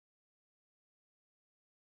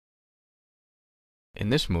In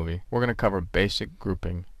this movie, we're going to cover basic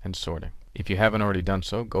grouping and sorting. If you haven't already done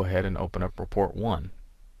so, go ahead and open up Report 1.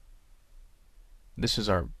 This is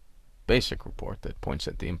our basic report that points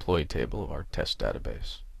at the employee table of our test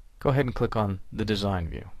database. Go ahead and click on the design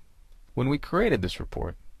view. When we created this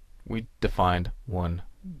report, we defined one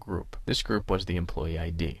group. This group was the employee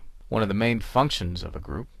ID. One of the main functions of a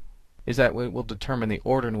group is that it will determine the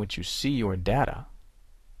order in which you see your data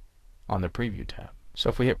on the Preview tab. So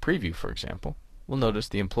if we hit Preview, for example, we'll notice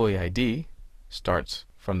the employee ID starts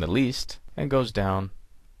from the least and goes down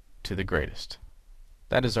to the greatest.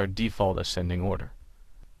 That is our default ascending order.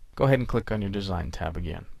 Go ahead and click on your Design tab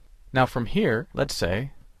again. Now from here, let's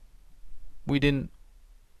say we didn't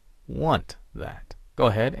want that. Go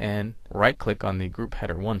ahead and right-click on the Group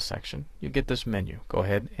Header 1 section. You get this menu. Go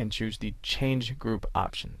ahead and choose the Change Group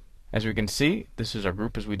option. As we can see, this is our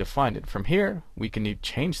group as we defined it. From here, we can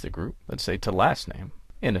change the group, let's say to last name,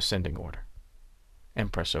 in ascending order,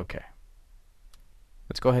 and press OK.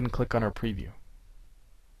 Let's go ahead and click on our preview.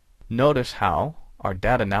 Notice how our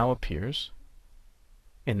data now appears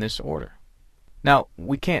in this order. Now,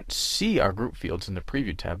 we can't see our group fields in the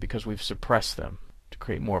Preview tab because we've suppressed them to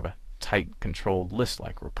create more of a tight, controlled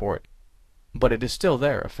list-like report, but it is still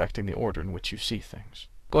there affecting the order in which you see things.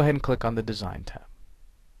 Go ahead and click on the Design tab.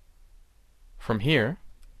 From here,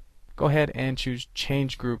 go ahead and choose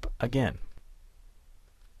Change Group again.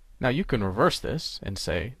 Now you can reverse this and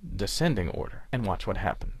say Descending Order and watch what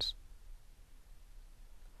happens.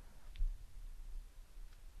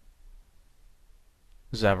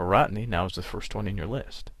 Zavaratni now is the first one in your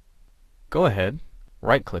list. Go ahead,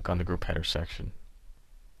 right-click on the Group Header section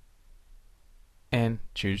and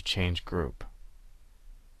choose Change Group.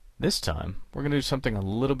 This time, we're going to do something a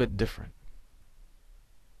little bit different.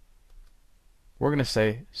 We're going to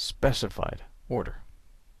say Specified Order.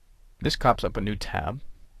 This pops up a new tab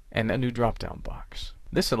and a new drop-down box.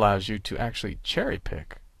 This allows you to actually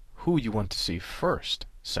cherry-pick who you want to see first,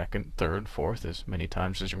 second, third, fourth, as many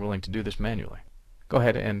times as you're willing to do this manually. Go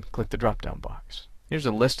ahead and click the drop-down box. Here's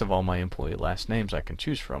a list of all my employee last names I can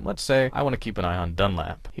choose from. Let's say I want to keep an eye on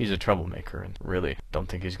Dunlap. He's a troublemaker and really don't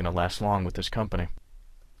think he's going to last long with this company.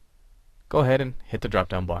 Go ahead and hit the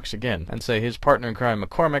drop-down box again and say his partner in crime,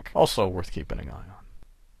 McCormick, also worth keeping an eye on.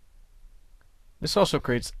 This also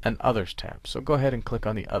creates an Others tab, so go ahead and click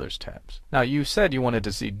on the Others tabs. Now you said you wanted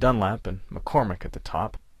to see Dunlap and McCormick at the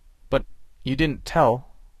top, but you didn't tell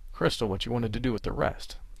Crystal what you wanted to do with the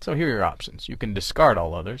rest. So here are your options. You can discard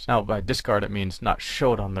all others. Now by discard it means not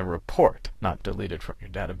showed on the report, not deleted from your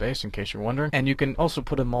database in case you're wondering. And you can also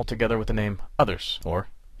put them all together with the name Others, or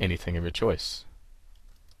anything of your choice.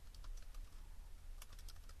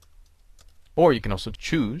 Or you can also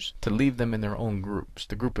choose to leave them in their own groups.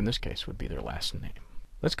 The group in this case would be their last name.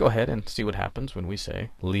 Let's go ahead and see what happens when we say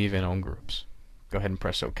Leave in Own Groups. Go ahead and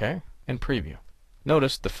press OK and preview.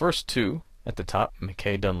 Notice the first two at the top,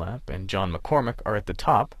 McKay Dunlap and John McCormick, are at the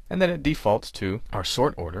top, and then it defaults to our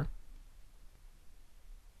sort order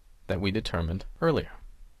that we determined earlier.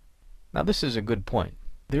 Now this is a good point.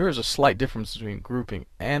 There is a slight difference between grouping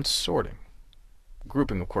and sorting.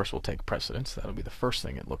 Grouping, of course, will take precedence. That'll be the first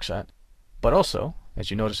thing it looks at. But also, as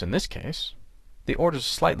you notice in this case, the order is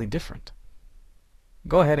slightly different.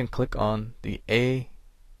 Go ahead and click on the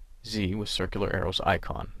AZ with circular arrows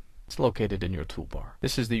icon. It's located in your toolbar.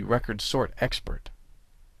 This is the Record Sort Expert.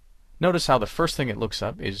 Notice how the first thing it looks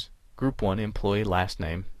up is Group 1 Employee Last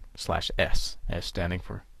Name /S, S standing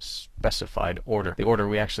for Specified Order, the order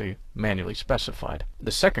we actually manually specified. The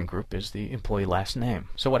second group is the Employee Last Name.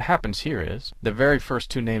 So what happens here is the very first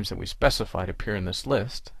two names that we specified appear in this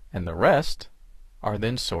list, and the rest are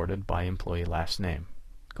then sorted by Employee Last Name.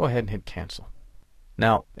 Go ahead and hit Cancel.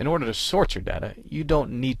 Now, in order to sort your data, you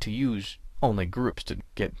don't need to use only groups to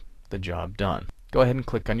get the job done. Go ahead and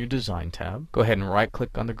click on your Design tab. Go ahead and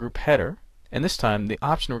right-click on the Group Header, and this time the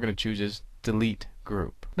option we're going to choose is Delete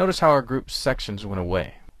Group. Notice how our group sections went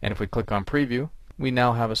away, and if we click on Preview, we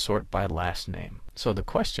now have a sort by last name. So the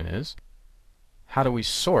question is, how do we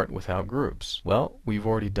sort without groups? Well, we've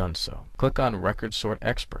already done so. Click on Record Sort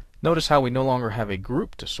Expert. Notice how we no longer have a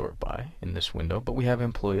group to sort by in this window, but we have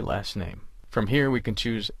Employee Last Name. From here we can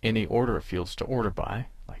choose any order of fields to order by,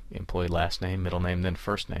 like employee last name, middle name, then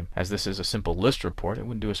first name. As this is a simple list report, it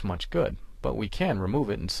wouldn't do us much good. But we can remove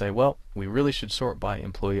it and say, well, we really should sort by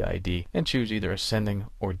employee ID and choose either ascending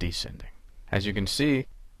or descending. As you can see,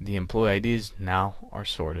 the employee IDs now are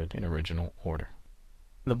sorted in original order.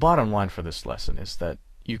 The bottom line for this lesson is that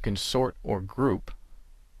you can sort or group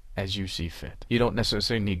as you see fit. You don't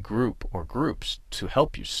necessarily need group or groups to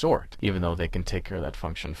help you sort, even though they can take care of that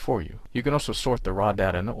function for you. You can also sort the raw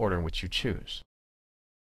data in the order in which you choose.